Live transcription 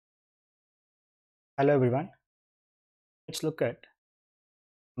Hello everyone, let's look at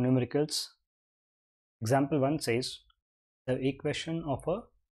numericals. Example 1 says the equation of a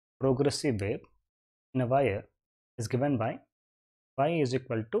progressive wave in a wire is given by y is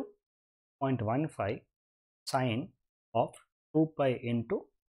equal to 0.15 sine of 2 pi into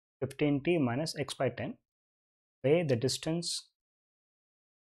 15t minus x by 10, where the distance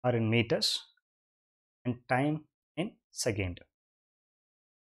are in meters and time in second.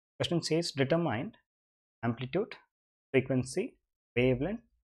 Question says determine amplitude, frequency, wavelength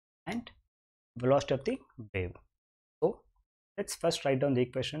and velocity of the wave. So let's first write down the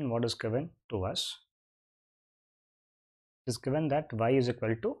equation what is given to us. It is given that y is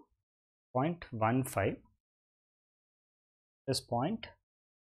equal to 0.15, this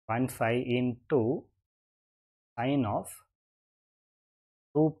 0.15 into sine of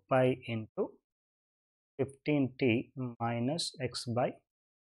 2 pi into 15t minus x by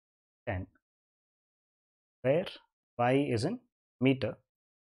 10, where y is in meter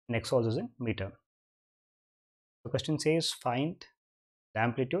and x also is in meter. The question says find the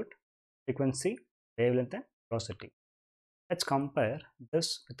amplitude, frequency, wavelength and velocity. Let's compare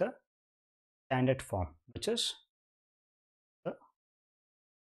this with the standard form, which is the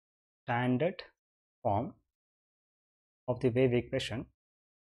standard form of the wave equation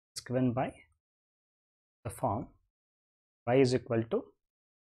is given by the form y is equal to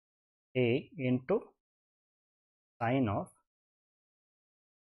a into sine of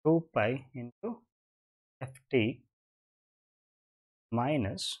 2 pi into ft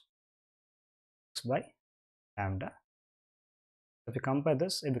minus x by lambda. If we compare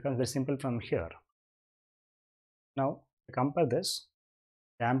this, it becomes very simple from here. Now, to compare this,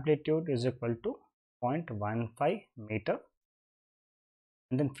 the amplitude is equal to 0.15 meter,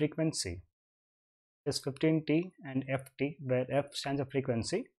 and then frequency is 15t and ft, where f stands for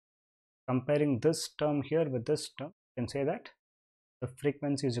frequency. Comparing this term here with this term, you can say that the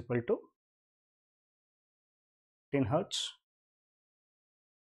frequency is equal to 15 hertz,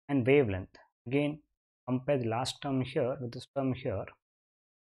 and wavelength, again compare the last term here with this term here,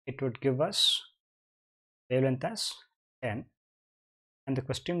 it would give us wavelength as 10, and the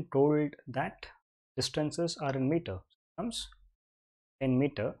question told that distances are in meter, comes in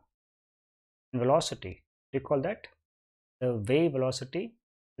meter. And velocity, recall that the wave velocity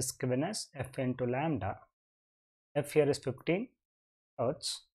is given as f into lambda. F here is 15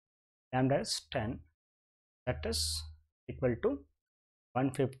 hertz, lambda is 10, that is equal to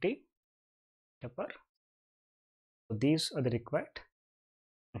 150 meter per. So these are the required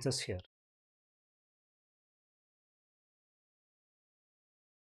answers here.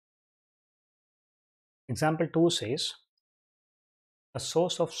 Example 2 says a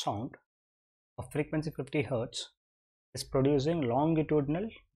source of sound of frequency 50 Hz is producing longitudinal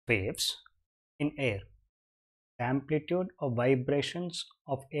waves in air. The amplitude of vibrations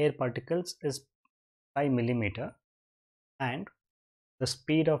of air particles is 5 millimeter and the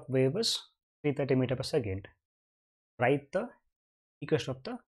speed of wave is 330 meter per second. Write the equation of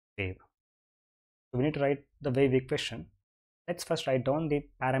the wave. So we need to write the wave equation. Let's first write down the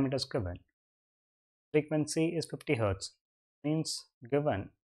parameters given. Frequency is 50 Hz, means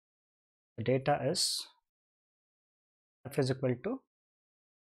given the data is f is equal to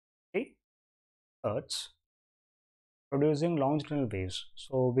 50 Hz producing longitudinal waves.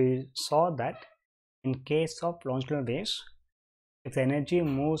 So we saw that in case of longitudinal waves, if the energy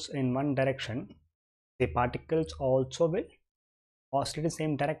moves in one direction, the particles also will oscillate in the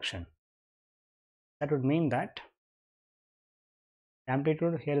same direction. That would mean that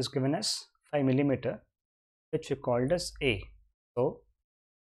amplitude here is given as 5 millimeter, which we called as A. So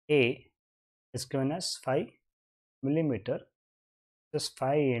A is given as 5 millimeter, this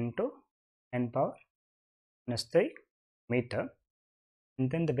 5 into 10 power minus 3 meter, and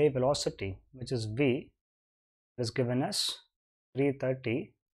then the wave velocity, which is V, is given as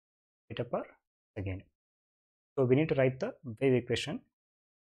 330 meter per second. So we need to write the wave equation.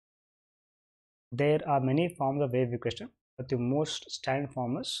 There are many forms of wave equation, but the most standard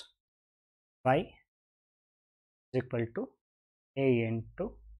form is y is equal to a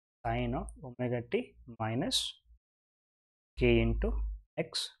into sine of omega t minus k into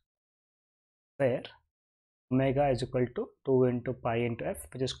x, where omega is equal to 2 into pi into f,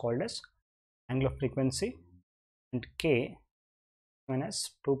 which is called as angular frequency, and k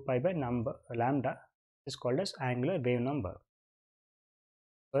minus 2 pi by number lambda is called as angular wave number.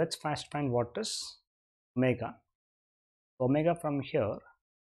 So let's first find what is omega. Omega from here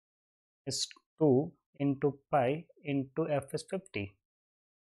is 2 into pi into f is 50.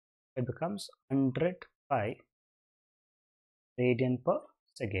 It becomes 100 pi radian per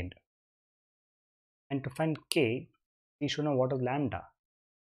second. And to find k, we should know what is lambda.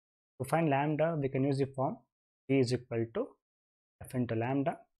 To find lambda, we can use the form v is equal to f into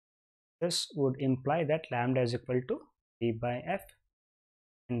lambda. This would imply that lambda is equal to v by f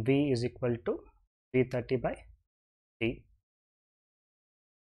and v is equal to 330 by t,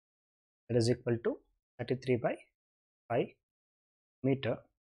 that is equal to 33 by 5 meter.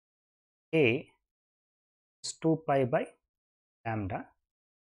 A is 2 pi by lambda.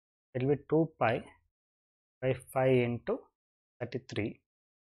 It will be 2 pi by 5 into 33.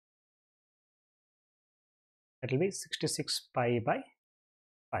 That will be 66 pi by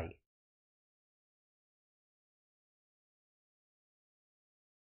 5.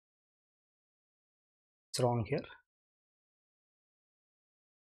 It's wrong here.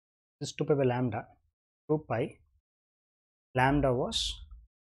 This is 2 pi by lambda. 2 pi. Lambda was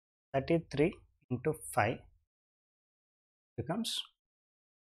 33 into 5 becomes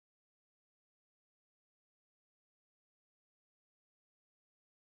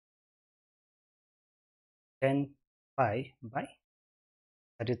 10 pi by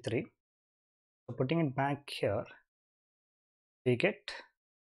 33. So putting it back here, we get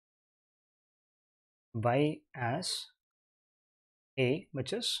y as a,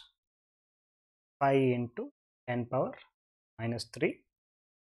 which is 5 into 10 power minus 3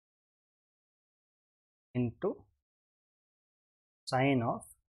 into sine of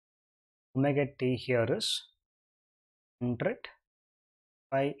omega t here is 100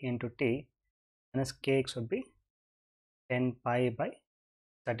 pi into t minus kx would be 10 pi by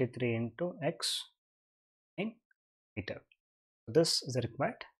 33 into x in meter. So this is the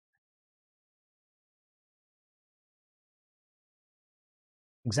required.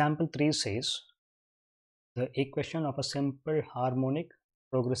 Example 3 says the equation of a simple harmonic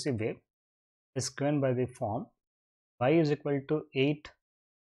progressive wave is given by the form y is equal to 8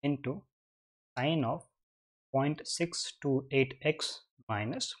 into sine of 0.628x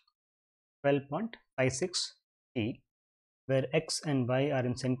minus 12.56 t, where x and y are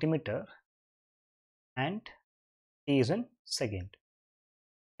in centimeter and t is in second.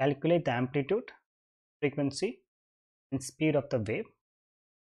 Calculate the amplitude, frequency and speed of the wave.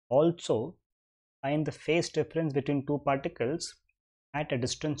 Also find the phase difference between two particles at a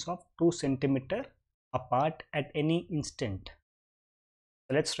distance of 2 centimeter apart at any instant.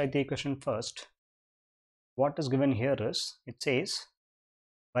 So let's write the equation first. What is given here is, it says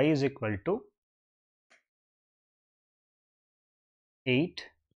y is equal to 8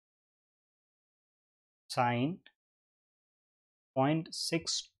 sine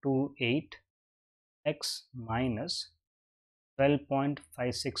 0.628 x minus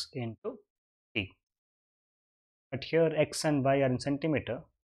 12.56 into t. But here x and y are in centimeter,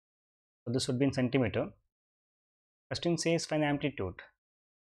 so this would be in centimeter. Question says find amplitude.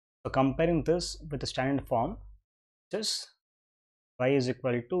 So comparing this with the standard form, which is y is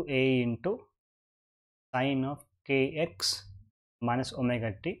equal to a into sine of kx minus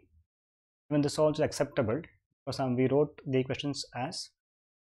omega t. Even this also acceptable because we wrote the equations as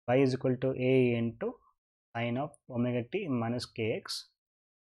y is equal to a into sine of omega t minus kx.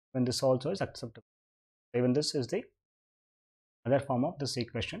 Even this also is acceptable. Even this is the other form of this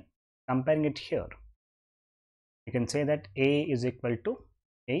equation. Comparing it here, you can say that a is equal to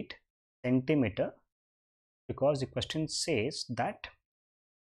 8 centimeter because the question says that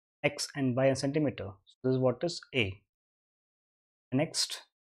x and y in centimeter. So this is what is a. Next,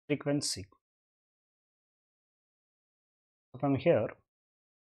 frequency. So from here,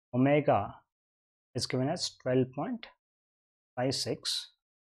 omega is given as 12.56,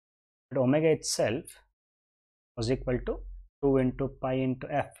 but omega itself was equal to 2 into pi into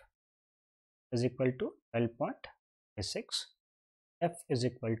f is equal to 12.56. F is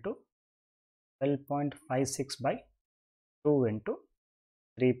equal to 12.56 by 2 into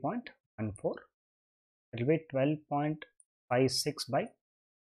 3.14. It will be 12.56 by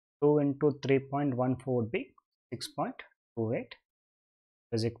 2 into 3.14 would be 6.28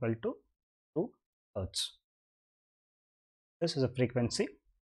 is equal to 2 hertz. This is a frequency,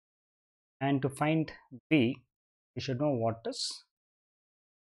 and to find B, we should know what is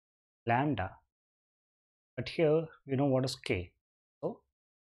lambda, but here we know what is k. So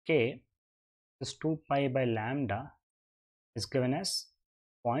k is 2 pi by lambda is given as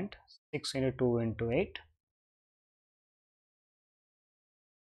 0.6 into 2 into 8.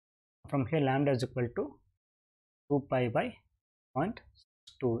 From here lambda is equal to 2 pi by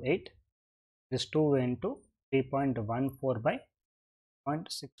 0.628. This 2 into 3.14 by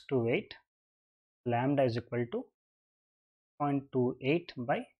 0.628. Lambda is equal to 0.28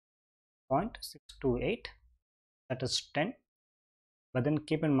 by 0.628, that is 10. but then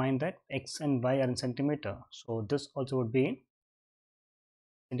keep in mind that x and y are in centimeter, so this also would be in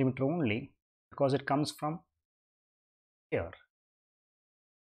centimeter only, because it comes from here,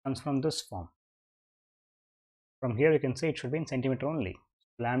 comes from this form. From here you can say it should be in centimeter only.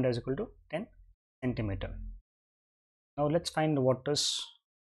 Lambda is equal to 10 centimeter. Now let's find what is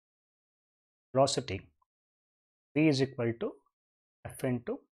velocity. V is equal to f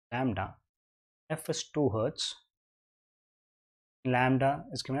into lambda. F is 2 hertz. Lambda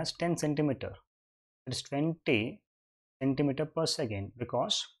is given as 10 centimeter. It is 20 centimeter per second,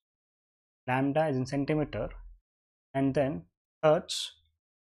 because lambda is in centimeter and then hertz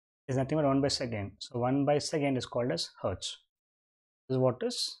is nothing but 1 by second. So 1 by second is called as hertz. This is what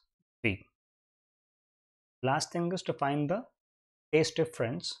is V. Last thing is to find the phase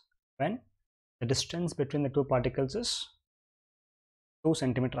difference when the distance between the two particles is 2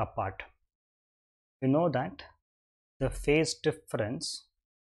 centimeter apart. We know that the phase difference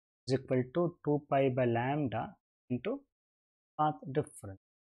is equal to 2 pi by lambda into path difference.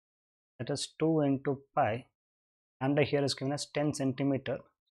 That is 2 into pi. Lambda here is given as 10 centimeter.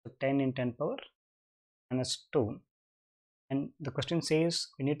 So 10 in 10 power minus 2. And the question says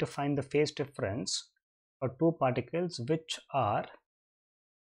we need to find the phase difference for two particles which are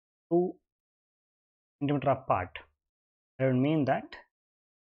 2 centimeter apart. That would mean that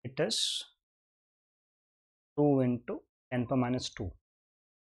it is 2 into 10 power minus 2,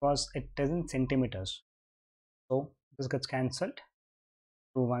 because it is in centimeters. So this gets cancelled.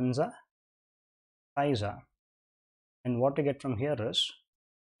 2 ones are 5s are. And what we get from here is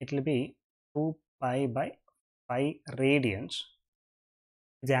it will be 2 pi by 5 radians.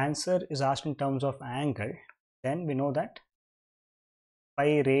 If the answer is asked in terms of angle, then we know that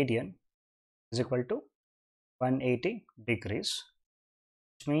pi radian is equal to 180 degrees,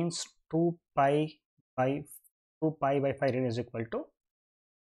 which means 2 pi by 5 radian is equal to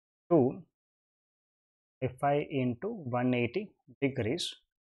 2 by 5 into 180 degrees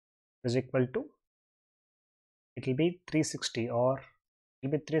is equal to, it will be 360, or it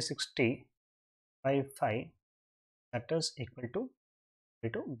will be 360 by 5, that is equal to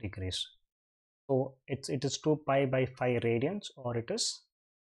 32 degrees. So it is 2 pi by 5 radians, or it is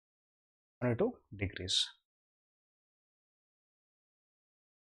 22 degrees.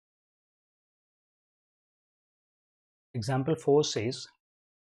 Example 4 says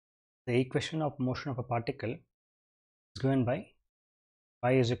the equation of motion of a particle is given by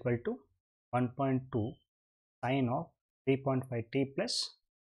y is equal to 1.2 sine of 3.5 t plus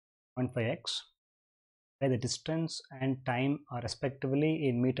 0.5x, where the distance and time are respectively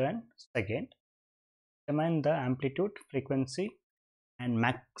in meter and second. Determine the amplitude, frequency and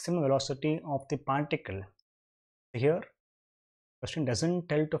maximum velocity of the particle. Here question doesn't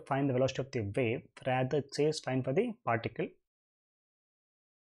tell to find the velocity of the wave, rather it says find for the particle.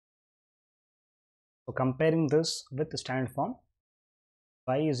 So comparing this with the standard form,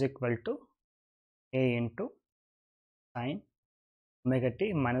 y is equal to a into sine omega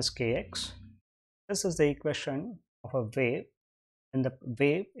t minus kx. This is the equation of a wave when the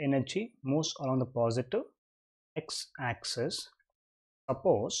wave energy moves along the positive x-axis.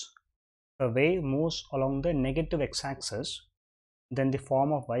 Suppose the wave moves along the negative x-axis, then the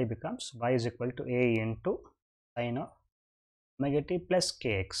form of y becomes y is equal to a into sine of omega t plus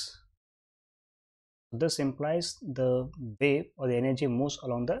kx. This implies the wave or the energy moves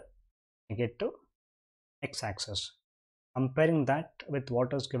along the negative x-axis. Comparing that with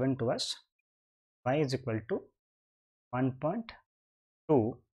what is given to us, y is equal to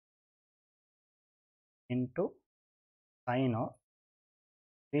 1.2 into sine of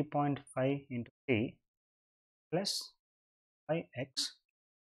 3.5 into t plus 5x.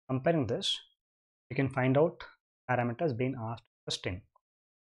 Comparing this, we can find out parameters being asked question.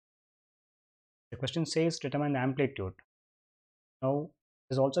 The question says determine the amplitude. Now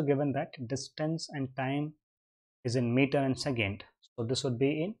it is also given that distance and time is in meter and second, so this would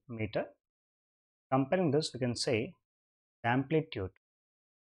be in meter. Comparing this, we can say the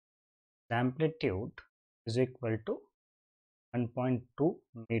amplitude is equal to 1.2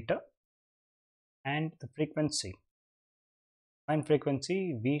 meter, and the frequency, find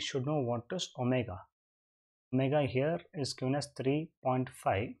frequency, we should know what is omega. Omega here is given as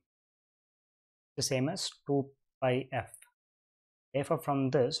 3.5, the same as 2 pi f. Therefore from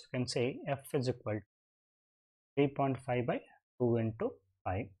this we can say f is equal to 3.5 by 2 into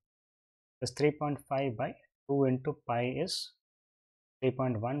pi. This 3.5 by 2 into pi is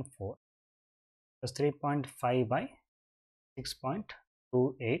 3.14, plus 3.5 by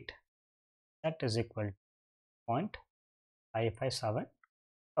 6.28, that is equal to 0.557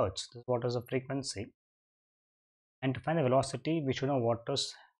 hertz. This is what is the frequency. And to find the velocity, we should know what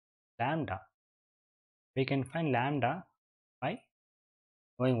is lambda. We can find lambda by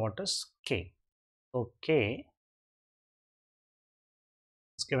knowing what is k. So k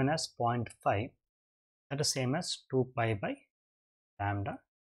is given as 0.5, that is same as 2 pi by lambda.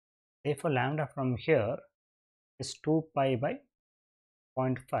 Therefore, lambda from here is 2 pi by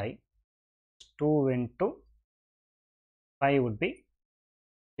 0.5. 2 into pi would be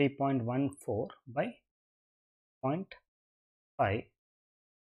 3.14 by 0.5.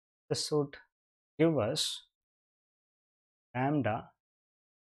 This would give us lambda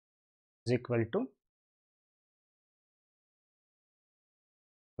is equal to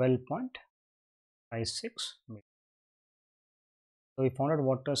 12.56 meters. So we found out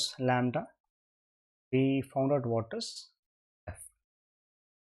what is lambda, we found out what is f.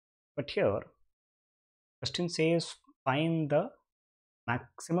 But here question says find the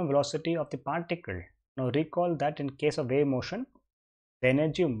maximum velocity of the particle. Now recall that in case of wave motion, the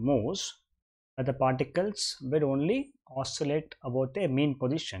energy moves but the particles will only oscillate about their mean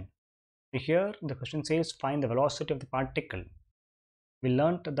position. Here the question says find the velocity of the particle. We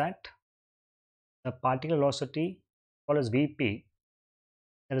learnt that the particle velocity called as Vp,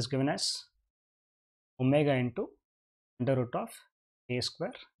 that is given as omega into under root of a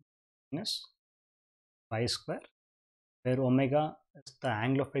square minus y square, where omega is the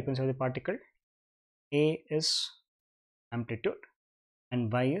angular frequency of the particle, a is amplitude,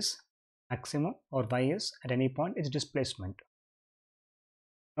 and y is maximum, or y is at any point its displacement.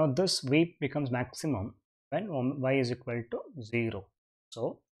 Now this V becomes maximum when y is equal to 0.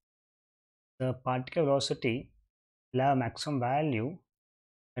 So the particle velocity will have maximum value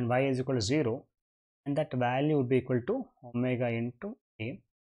when y is equal to 0, and that value would be equal to omega into a.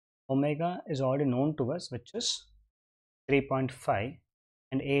 Omega is already known to us, which is 3.5,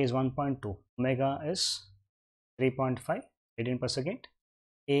 and a is 1.2. Omega is 3.5 radian per second,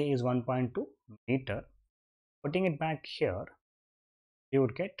 a is 1.2 meter. Putting it back here, you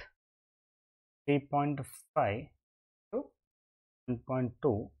would get 3.5 to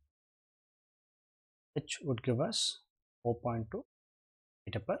 1.2, which would give us 4.2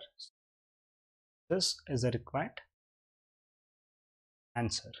 meter per second. This is the required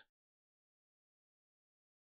answer.